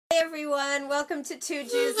everyone. Welcome to Two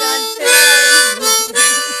Jews on Film.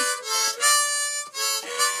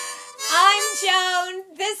 I'm Joan.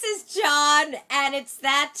 This is John, and it's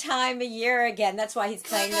that time of year again. That's why he's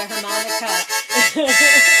playing the harmonica.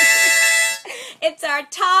 It's our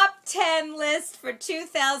top 10 list for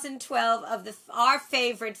 2012 of our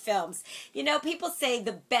favorite films. You know, people say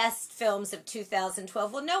the best films of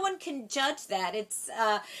 2012. Well, no one can judge that. It's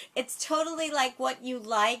totally like what you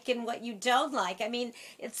like and what you don't like. I mean,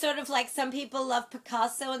 it's sort of like some people love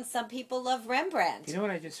Picasso and some people love Rembrandt. You know what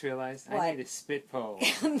I just realized? What? I need a spit pole.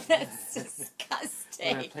 That's disgusting.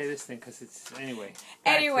 When I play this thing, because it's... Anyway.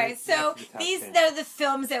 So these are the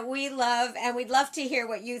films that we love, and we'd love to hear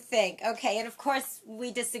what you think. Okay, and of course,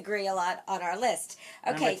 we disagree a lot on our list.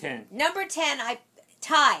 Okay, number 10,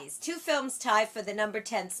 ties. Two films tie for the number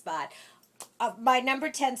 10 spot. My number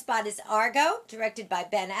 10 spot is Argo, directed by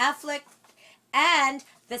Ben Affleck, and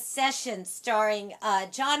The Session, starring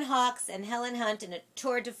John Hawkes and Helen Hunt in a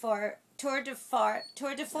tour de force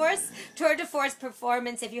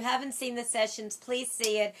performance. If you haven't seen The Sessions, please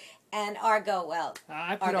see it. And Argo, well,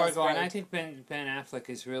 I put Argo, and I think Ben Affleck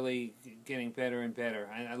is really getting better and better.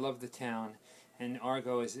 I love the town, and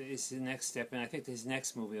Argo is the next step, and I think his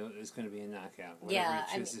next movie is going to be a knockout. Whatever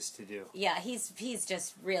he chooses to do. Yeah, he's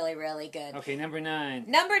just really, really good. Okay, number 9.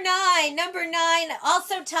 Number 9,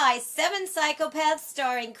 also ties. Seven Psychopaths,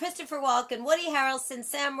 starring Christopher Walken, Woody Harrelson,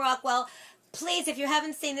 Sam Rockwell. Please, if you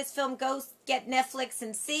haven't seen this film, go get Netflix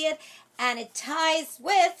and see it. And it ties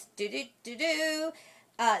with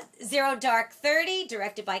Zero Dark 30,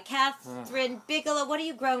 directed by Catherine Bigelow. What are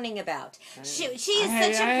you groaning about? She is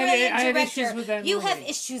such a brilliant director. You have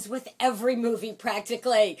issues with every movie,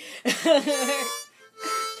 practically.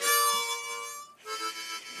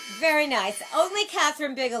 Very nice. Only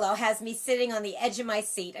Catherine Bigelow has me sitting on the edge of my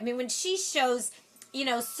seat. I mean, when she shows, you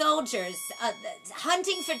know, soldiers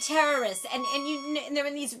hunting for terrorists, and they're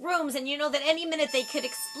in these rooms, and you know that any minute they could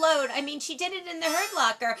explode. I mean, she did it in The Hurt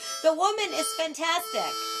Locker. The woman is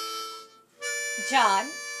fantastic. John.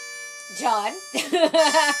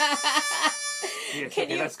 Yes,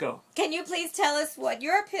 let's go. Can you please tell us what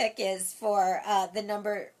your pick is for the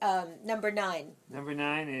number 9? Number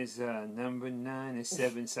 9 is Seven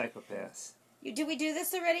Psychopaths. Did we do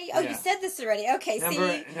this already? Oh, yeah. You said this already. Okay,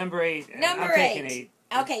 number 8. Number I'm taking 8.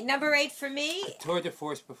 Okay, number 8 for me. A tour de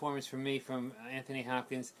force performance for me from Anthony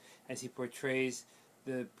Hopkins as he portrays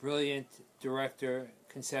the brilliant director,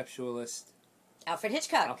 conceptualist Alfred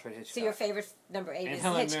Hitchcock. So your favorite number 8 is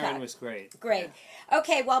Helen Hitchcock. Mirren was great. Great. Yeah.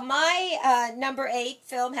 Okay, well, my number 8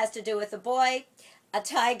 film has to do with a boy, a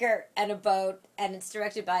tiger, and a boat, and it's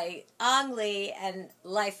directed by Ang Lee and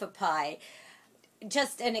Life of Pi.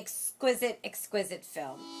 Just an exquisite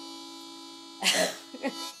film.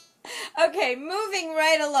 Okay, moving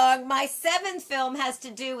right along. My 7th film has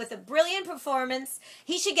to do with a brilliant performance.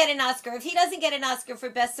 He should get an Oscar. If he doesn't get an Oscar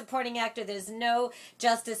for Best Supporting Actor, there's no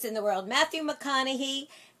justice in the world. Matthew McConaughey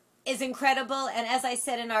is incredible, and as I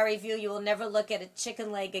said in our review, you will never look at a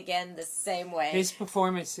chicken leg again the same way. His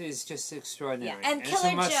performance is just extraordinary. Yeah, and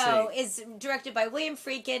Killer Joe is directed by William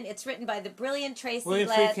Friedkin. It's written by the brilliant Tracy William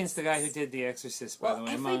Letts. Friedkin's the guy who did The Exorcist, by the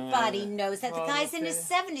way. Everybody knows that. The guy's in his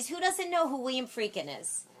 70s. Who doesn't know who William Friedkin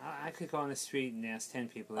is? I could go on the street and ask 10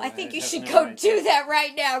 people. I think you should go do that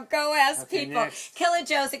right now. Go ask people. Next. Killer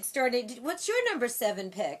Joe's extraordinary. What's your number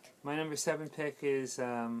 7 pick? My number 7 pick is...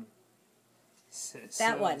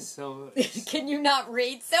 that one. So, can you not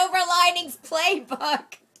read? Silver Linings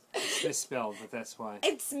Playbook. It's misspelled, but that's why.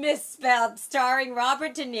 It's misspelled, starring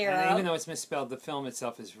Robert De Niro. And even though it's misspelled, the film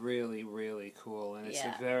itself is really, really cool. And it's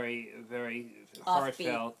a very, very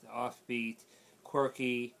heartfelt, offbeat,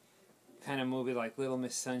 quirky kind of movie like Little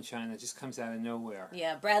Miss Sunshine that just comes out of nowhere.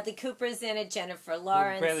 Yeah, Bradley Cooper's in it, Jennifer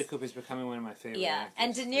Lawrence. Well, Bradley Cooper's becoming one of my favorite actors.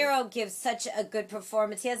 And De Niro gives such a good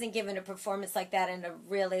performance. He hasn't given a performance like that in a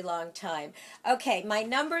really long time. Okay, my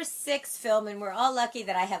number 6 film, and we're all lucky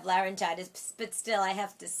that I have laryngitis, but still I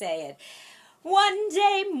have to say it. One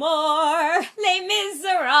day more, Les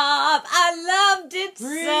Miserables. I loved it so.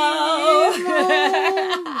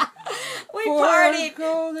 We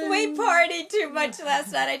partied too much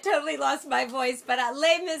last night. I totally lost my voice, but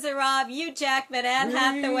Les Miserables, Hugh Jackman, Anne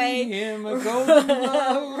Hathaway,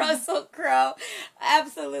 Russell Crowe,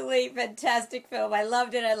 absolutely fantastic film. I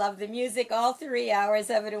loved it. I loved the music, all 3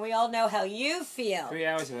 hours of it, and we all know how you feel. 3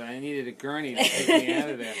 hours of it. I needed a gurney to take me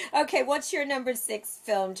out of there. Okay, what's your number 6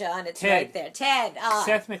 film, John? It's right there. Ted.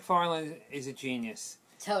 Seth MacFarlane is a genius.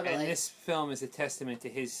 Totally. And this film is a testament to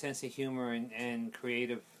his sense of humor and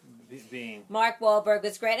creative being. Mark Wahlberg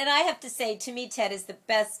was great. And I have to say, to me, Ted is the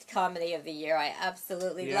best comedy of the year. I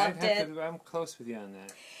absolutely loved it. I'm close with you on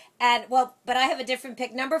that. And, well, but I have a different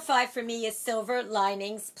pick. Number 5 for me is Silver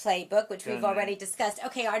Linings Playbook, which we've already discussed.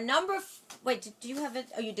 Okay, our number... Wait, do you have it?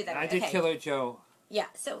 Oh, you did that. I did Killer Joe. Yeah,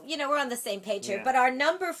 so, we're on the same page here. But our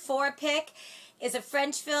number 4 pick is a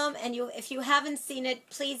French film, and if you haven't seen it,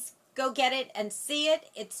 please go get it and see it.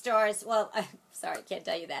 It stars, well, I'm sorry, I can't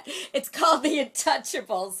tell you that. It's called The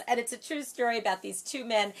Untouchables, and it's a true story about these two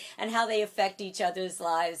men and how they affect each other's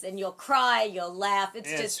lives. And you'll cry, you'll laugh. It's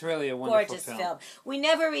just really a wonderful gorgeous film. We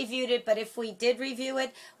never reviewed it, but if we did review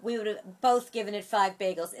it, we would have both given it 5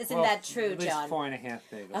 bagels. Isn't that true, John? At least 4.5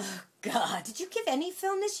 bagels. Oh, God. Did you give any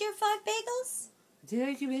film this year 5 bagels? Did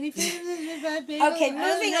I give any film this year 5 bagels? Okay,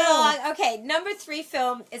 moving along. Okay, number 3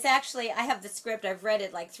 film is actually, I have the script. I've read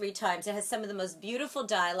it like 3 times. It has some of the most beautiful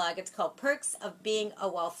dialogue. It's called Perks of Being a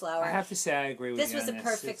Wallflower. I have to say I agree with you. This was a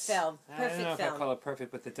perfect film. I don't know if I call it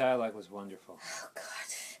perfect, but the dialogue was wonderful. Oh,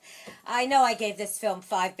 God. I know I gave this film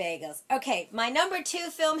 5 bagels. Okay, my number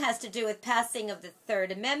 2 film has to do with passing of the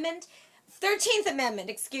 13th Amendment,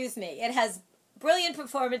 excuse me. It has brilliant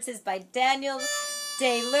performances by Daniel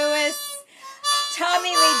Day-Lewis, Tommy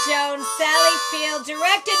Lee Jones, Sally Field,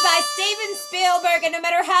 directed by Steven Spielberg, and no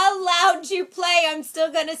matter how loud you play, I'm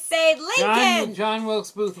still going to say Lincoln! John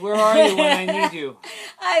Wilkes Booth, where are you when I need you?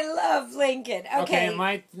 I love Lincoln. Okay,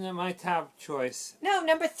 my top choice. No,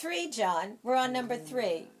 number 3, John. We're on number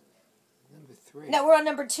 3. Number 3? No, we're on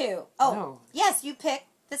number 2. Oh, no. Yes, you picked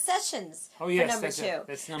The Sessions for number 2.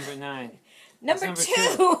 That's number 9. Number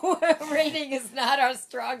 2 rating is not our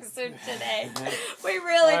strong suit today. We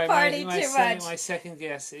really party too much. My second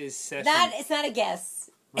guess is Sessions. It's not a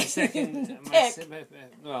guess. My second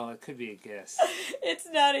well, it could be a guess. It's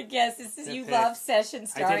not a guess. You love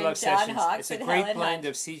Sessions starring John Hawkes and Helen Hunt. It's a great blend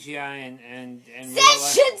of CGI and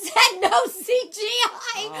Sessions had no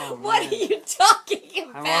CGI. Oh, what are you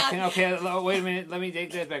talking about? Okay, wait a minute. Let me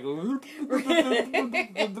take that back.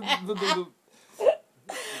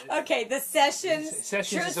 Okay, The Sessions.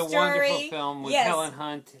 Sessions is a wonderful film with Helen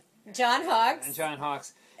Hunt, John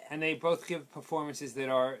Hawkes, and they both give performances that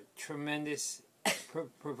are tremendous,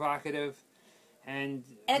 provocative, and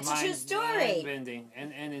it's a true story, mind-bending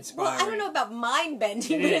and inspiring. Well, I don't know about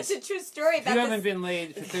mind-bending, but it's a true story about. If you haven't been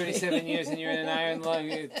laid for 37 years and you're in an iron lung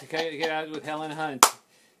to get out with Helen Hunt.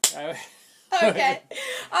 Okay,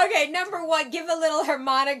 number 1, give a little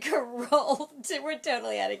harmonica roll. We're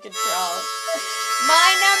totally out of control.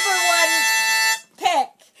 My number 1 pick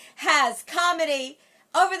has comedy,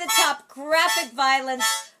 over-the-top graphic violence,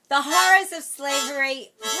 the horrors of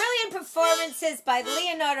slavery, brilliant performances by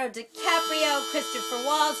Leonardo DiCaprio, Christopher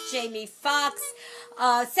Waltz, Jamie Foxx,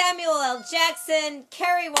 Samuel L. Jackson,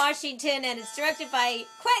 Kerry Washington, and it's directed by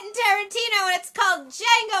Quentin Tarantino, and it's called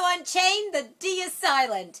Django Unchained, The D is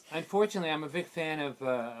Silent. Unfortunately, I'm a big fan of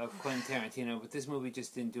Quentin Tarantino, but this movie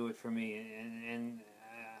just didn't do it for me, and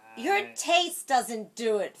your taste doesn't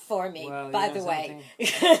do it for me, by the way. You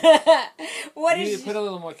put a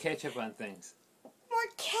little more ketchup on things.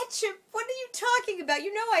 More ketchup? What are you talking about?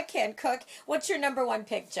 You know I can't cook. What's your number 1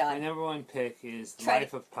 pick, John? My number 1 pick is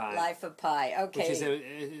Life of Pi. Life of Pi, okay. Which is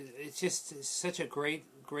it's just such a great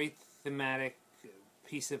thematic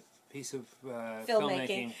piece of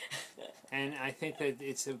filmmaking. And I think that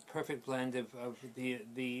it's a perfect blend of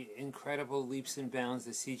the incredible leaps and bounds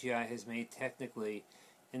that CGI has made technically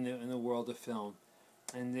in the world of film.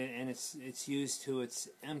 And it's used to its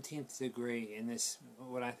umpteenth degree in this,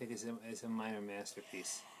 what I think is a minor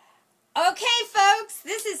masterpiece. Okay, folks,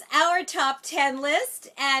 this is our top 10 list,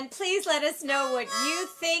 and please let us know what you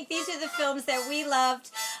think. These are the films that we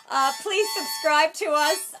loved. Please subscribe to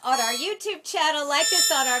us on our YouTube channel, like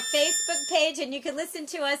us on our Facebook page, and you can listen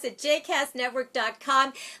to us at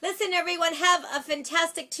jcastnetwork.com. Listen, everyone, have a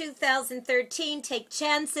fantastic 2013. Take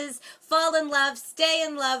chances, fall in love, stay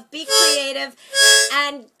in love, be creative,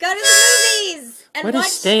 and go to the movies and watch our show. What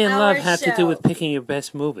does stay in love have to do with picking your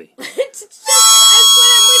best movie?